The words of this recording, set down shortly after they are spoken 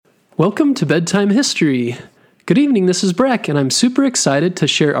Welcome to Bedtime History. Good evening, this is Breck, and I'm super excited to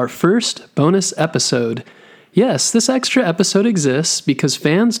share our first bonus episode. Yes, this extra episode exists because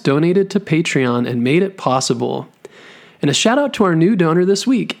fans donated to Patreon and made it possible. And a shout out to our new donor this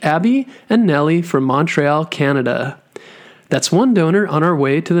week, Abby and Nellie from Montreal, Canada. That's one donor on our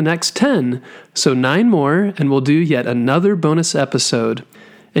way to the next 10, so 9 more, and we'll do yet another bonus episode.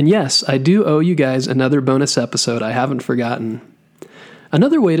 And yes, I do owe you guys another bonus episode, I haven't forgotten.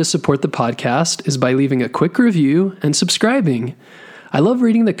 Another way to support the podcast is by leaving a quick review and subscribing. I love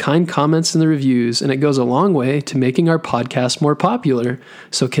reading the kind comments in the reviews, and it goes a long way to making our podcast more popular,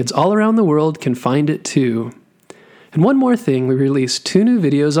 so kids all around the world can find it too. And one more thing, we released 2 new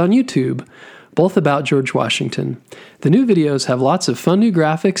videos on YouTube, both about George Washington. The new videos have lots of fun new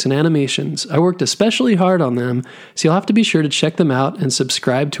graphics and animations. I worked especially hard on them, so you'll have to be sure to check them out and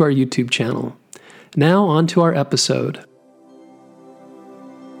subscribe to our YouTube channel. Now on to our episode.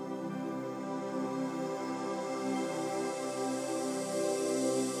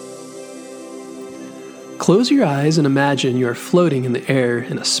 Close your eyes and imagine you are floating in the air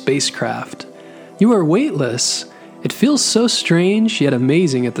in a spacecraft. You are weightless. It feels so strange yet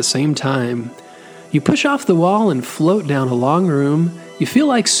amazing at the same time. You push off the wall and float down a long room. You feel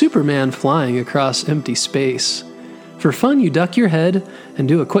like Superman flying across empty space. For fun, you duck your head and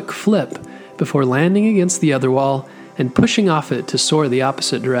do a quick flip before landing against the other wall and pushing off it to soar the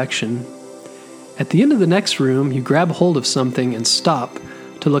opposite direction. At the end of the next room, you grab hold of something and stop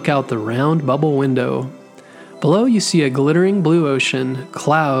to look out the round bubble window. Below, you see a glittering blue ocean,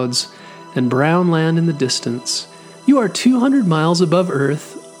 clouds, and brown land in the distance. You are 200 miles above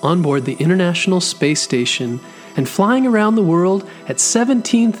Earth, on board the International Space Station, and flying around the world at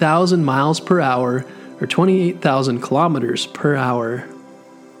 17,000 miles per hour, or 28,000 kilometers per hour.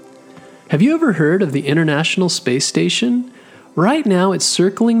 Have you ever heard of the International Space Station? Right now, it's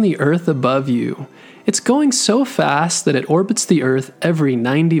circling the Earth above you. It's going so fast that it orbits the Earth every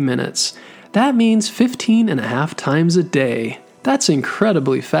 90 minutes. That means 15 and a half times a day. That's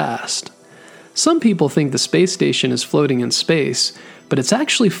incredibly fast. Some people think the space station is floating in space, but it's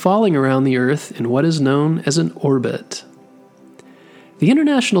actually falling around the Earth in what is known as an orbit. The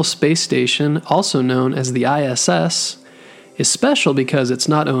International Space Station, also known as the ISS, is special because it's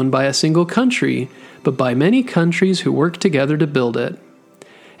not owned by a single country, but by many countries who work together to build it.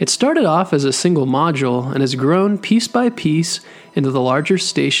 It started off as a single module and has grown piece by piece into the larger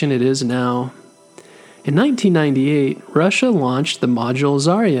station it is now. In 1998, Russia launched the module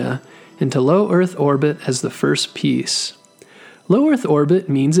Zarya into low Earth orbit as the first piece. Low Earth orbit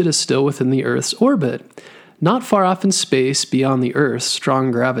means it is still within the Earth's orbit, not far off in space beyond the Earth's strong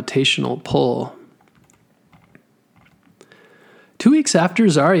gravitational pull. 2 weeks after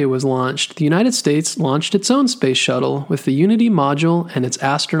Zarya was launched, the United States launched its own space shuttle with the Unity module and its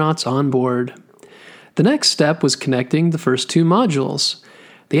astronauts on board. The next step was connecting the first 2 modules.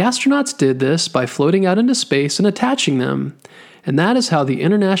 The astronauts did this by floating out into space and attaching them, and that is how the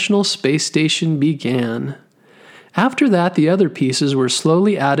International Space Station began. After that, the other pieces were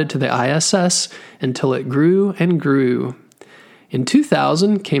slowly added to the ISS until it grew and grew. In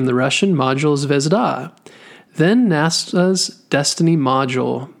 2000 came the Russian module Zvezda, then NASA's Destiny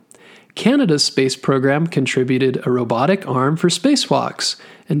module. Canada's space program contributed a robotic arm for spacewalks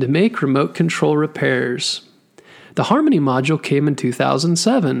and to make remote control repairs. The Harmony module came in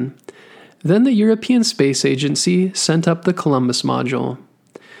 2007. Then the European Space Agency sent up the Columbus module.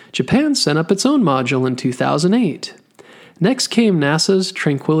 Japan sent up its own module in 2008. Next came NASA's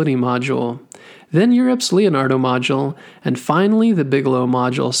Tranquility module, then Europe's Leonardo module, and finally the Bigelow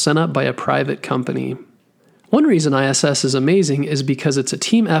module sent up by a private company. One reason ISS is amazing is because it's a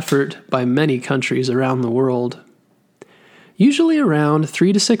team effort by many countries around the world. Usually around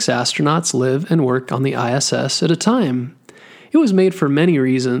 3 to 6 astronauts live and work on the ISS at a time. It was made for many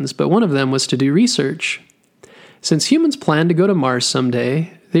reasons, but one of them was to do research. Since humans plan to go to Mars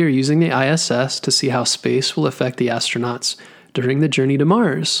someday, they are using the ISS to see how space will affect the astronauts during the journey to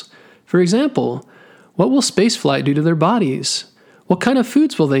Mars. For example, what will spaceflight do to their bodies? What kind of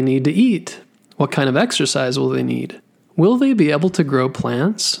foods will they need to eat? What kind of exercise will they need? Will they be able to grow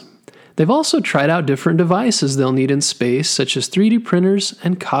plants? They've also tried out different devices they'll need in space, such as 3D printers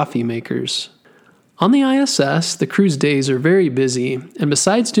and coffee makers. On the ISS, the crew's days are very busy, and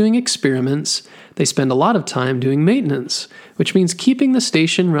besides doing experiments, they spend a lot of time doing maintenance, which means keeping the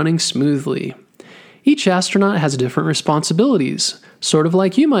station running smoothly. Each astronaut has different responsibilities, sort of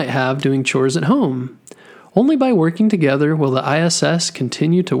like you might have doing chores at home. Only by working together will the ISS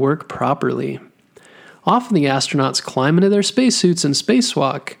continue to work properly. Often the astronauts climb into their spacesuits and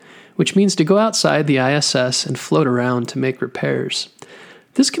spacewalk, which means to go outside the ISS and float around to make repairs.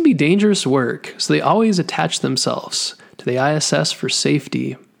 This can be dangerous work, so they always attach themselves to the ISS for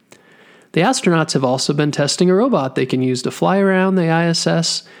safety. The astronauts have also been testing a robot they can use to fly around the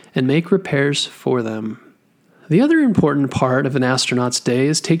ISS and make repairs for them. The other important part of an astronaut's day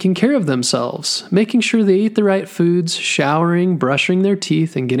is taking care of themselves, making sure they eat the right foods, showering, brushing their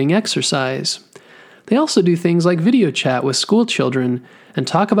teeth, and getting exercise. They also do things like video chat with school children and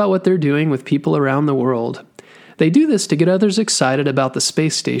talk about what they're doing with people around the world. They do this to get others excited about the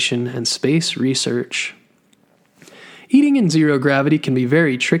space station and space research. Eating in zero gravity can be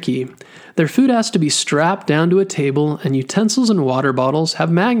very tricky. Their food has to be strapped down to a table, and utensils and water bottles have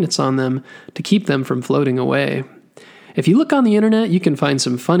magnets on them to keep them from floating away. If you look on the internet, you can find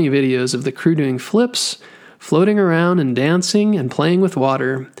some funny videos of the crew doing flips, floating around and dancing and playing with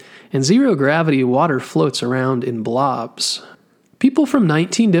water. In zero gravity, water floats around in blobs. People from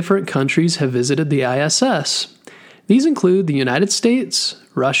 19 different countries have visited the ISS. These include the United States,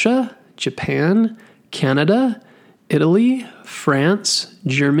 Russia, Japan, Canada, Italy, France,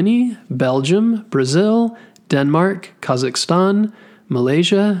 Germany, Belgium, Brazil, Denmark, Kazakhstan,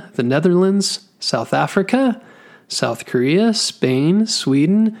 Malaysia, the Netherlands, South Africa, South Korea, Spain,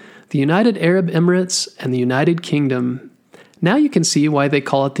 Sweden, the United Arab Emirates, and the United Kingdom. Now you can see why they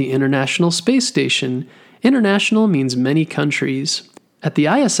call it the International Space Station. International means many countries. At the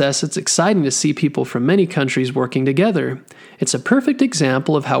ISS, it's exciting to see people from many countries working together. It's a perfect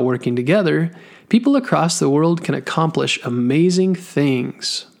example of how working together, people across the world can accomplish amazing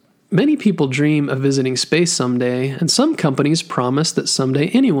things. Many people dream of visiting space someday, and some companies promise that someday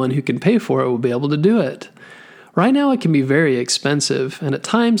anyone who can pay for it will be able to do it. Right now, it can be very expensive, and at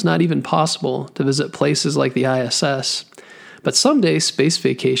times not even possible to visit places like the ISS. But someday, space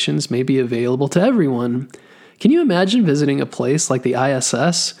vacations may be available to everyone. Can you imagine visiting a place like the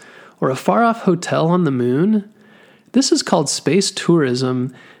ISS or a far-off hotel on the moon? This is called space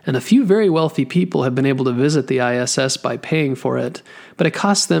tourism, and a few very wealthy people have been able to visit the ISS by paying for it, but it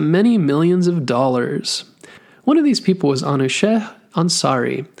costs them many millions of dollars. One of these people was Anousheh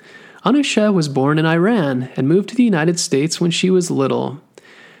Ansari. Anousheh was born in Iran and moved to the United States when she was little.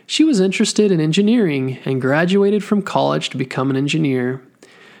 She was interested in engineering and graduated from college to become an engineer.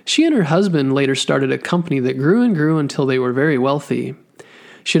 She and her husband later started a company that grew and grew until they were very wealthy.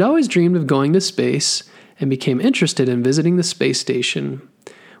 She had always dreamed of going to space and became interested in visiting the space station.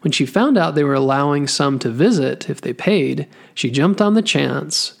 When she found out they were allowing some to visit if they paid, she jumped on the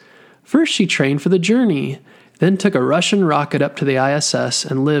chance. First, she trained for the journey, then took a Russian rocket up to the ISS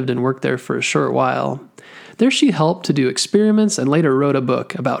and lived and worked there for a short while. There she helped to do experiments and later wrote a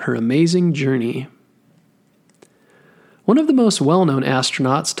book about her amazing journey. One of the most well-known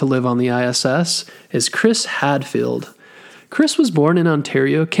astronauts to live on the ISS is Chris Hadfield. Chris was born in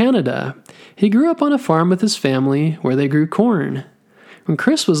Ontario, Canada. He grew up on a farm with his family where they grew corn. When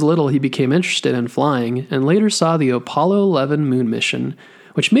Chris was little, he became interested in flying and later saw the Apollo 11 moon mission,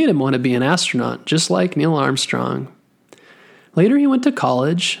 which made him want to be an astronaut, just like Neil Armstrong. Later, he went to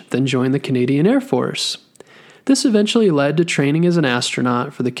college, then joined the Canadian Air Force. This eventually led to training as an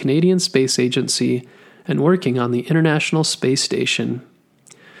astronaut for the Canadian Space Agency and working on the International Space Station.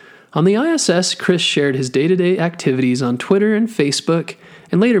 On the ISS, Chris shared his day-to-day activities on Twitter and Facebook,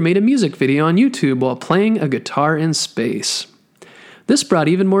 and later made a music video on YouTube while playing a guitar in space. This brought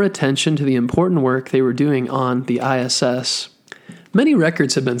even more attention to the important work they were doing on the ISS. Many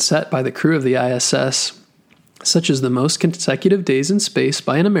records have been set by the crew of the ISS, such as the most consecutive days in space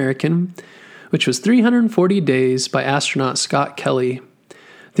by an American, which was 340 days by astronaut Scott Kelly.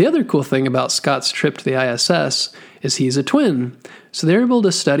 The other cool thing about Scott's trip to the ISS is he's a twin, so they're able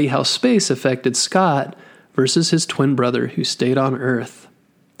to study how space affected Scott versus his twin brother who stayed on Earth.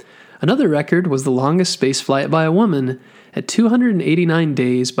 Another record was the longest spaceflight by a woman at 289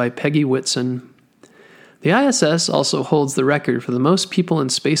 days by Peggy Whitson. The ISS also holds the record for the most people in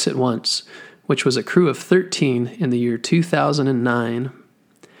space at once, which was a crew of 13 in the year 2009.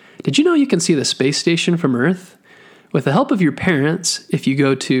 Did you know you can see the space station from Earth? With the help of your parents, if you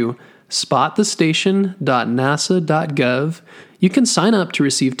go to spotthestation.nasa.gov, you can sign up to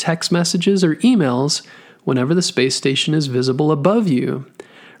receive text messages or emails whenever the space station is visible above you.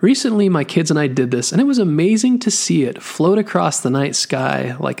 Recently, my kids and I did this, and it was amazing to see it float across the night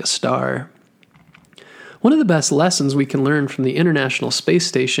sky like a star. One of the best lessons we can learn from the International Space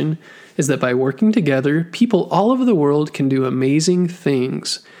Station is that by working together, people all over the world can do amazing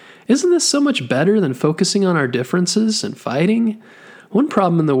things. Isn't this so much better than focusing on our differences and fighting? One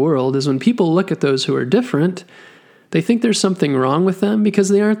problem in the world is when people look at those who are different, they think there's something wrong with them because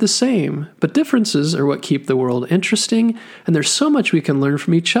they aren't the same. But differences are what keep the world interesting, and there's so much we can learn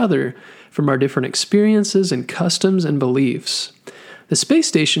from each other, from our different experiences and customs and beliefs. The space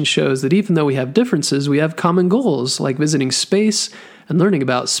station shows that even though we have differences, we have common goals, like visiting space and learning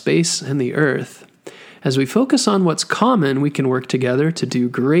about space and the Earth. As we focus on what's common, we can work together to do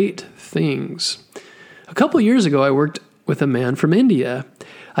great things. A couple years ago, I worked with a man from India.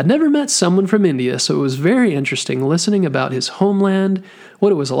 I'd never met someone from India, so it was very interesting listening about his homeland,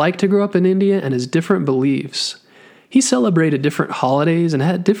 what it was like to grow up in India, and his different beliefs. He celebrated different holidays and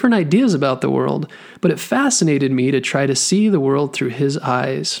had different ideas about the world, but it fascinated me to try to see the world through his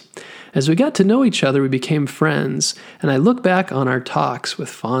eyes. As we got to know each other, we became friends, and I look back on our talks with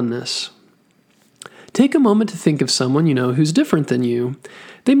fondness. Take a moment to think of someone you know who's different than you.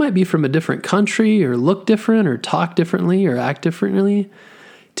 They might be from a different country, or look different, or talk differently, or act differently.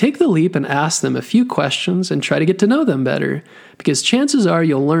 Take the leap and ask them a few questions and try to get to know them better, because chances are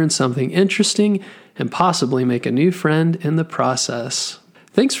you'll learn something interesting and possibly make a new friend in the process.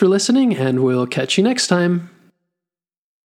 Thanks for listening, and we'll catch you next time.